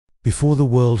Before the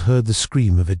world heard the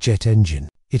scream of a jet engine,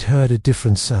 it heard a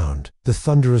different sound, the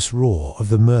thunderous roar of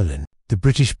the Merlin, the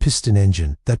British piston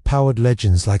engine that powered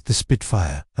legends like the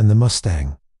Spitfire and the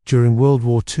Mustang. During World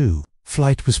War II,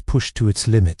 flight was pushed to its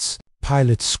limits.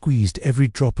 Pilots squeezed every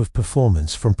drop of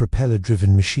performance from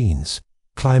propeller-driven machines,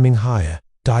 climbing higher,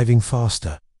 diving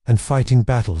faster, and fighting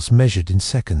battles measured in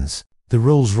seconds. The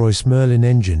Rolls-Royce Merlin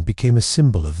engine became a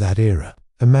symbol of that era,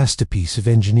 a masterpiece of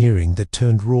engineering that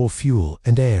turned raw fuel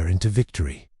and air into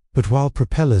victory. But while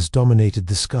propellers dominated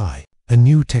the sky, a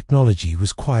new technology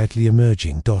was quietly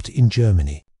emerging. In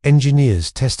Germany,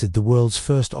 engineers tested the world's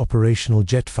first operational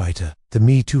jet fighter, the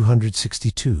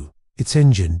Me-262. Its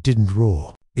engine didn't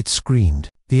roar, it screamed.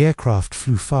 The aircraft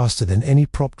flew faster than any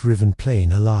prop-driven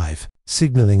plane alive,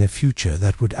 signaling a future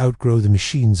that would outgrow the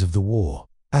machines of the war.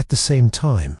 At the same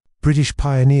time, British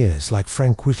pioneers like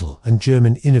Frank Whittle and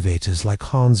German innovators like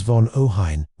Hans von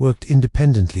Ohain worked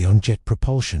independently on jet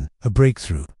propulsion, a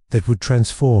breakthrough that would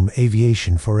transform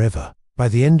aviation forever. By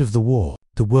the end of the war,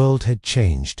 the world had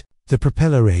changed. The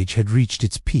propeller age had reached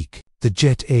its peak. The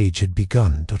jet age had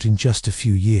begun. In just a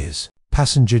few years,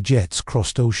 passenger jets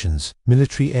crossed oceans,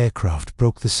 military aircraft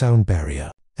broke the sound barrier,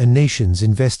 and nations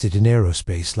invested in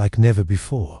aerospace like never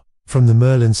before. From the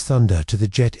Merlin's thunder to the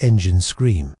jet engine's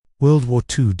scream, World War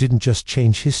II didn't just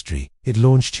change history, it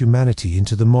launched humanity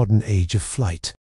into the modern age of flight.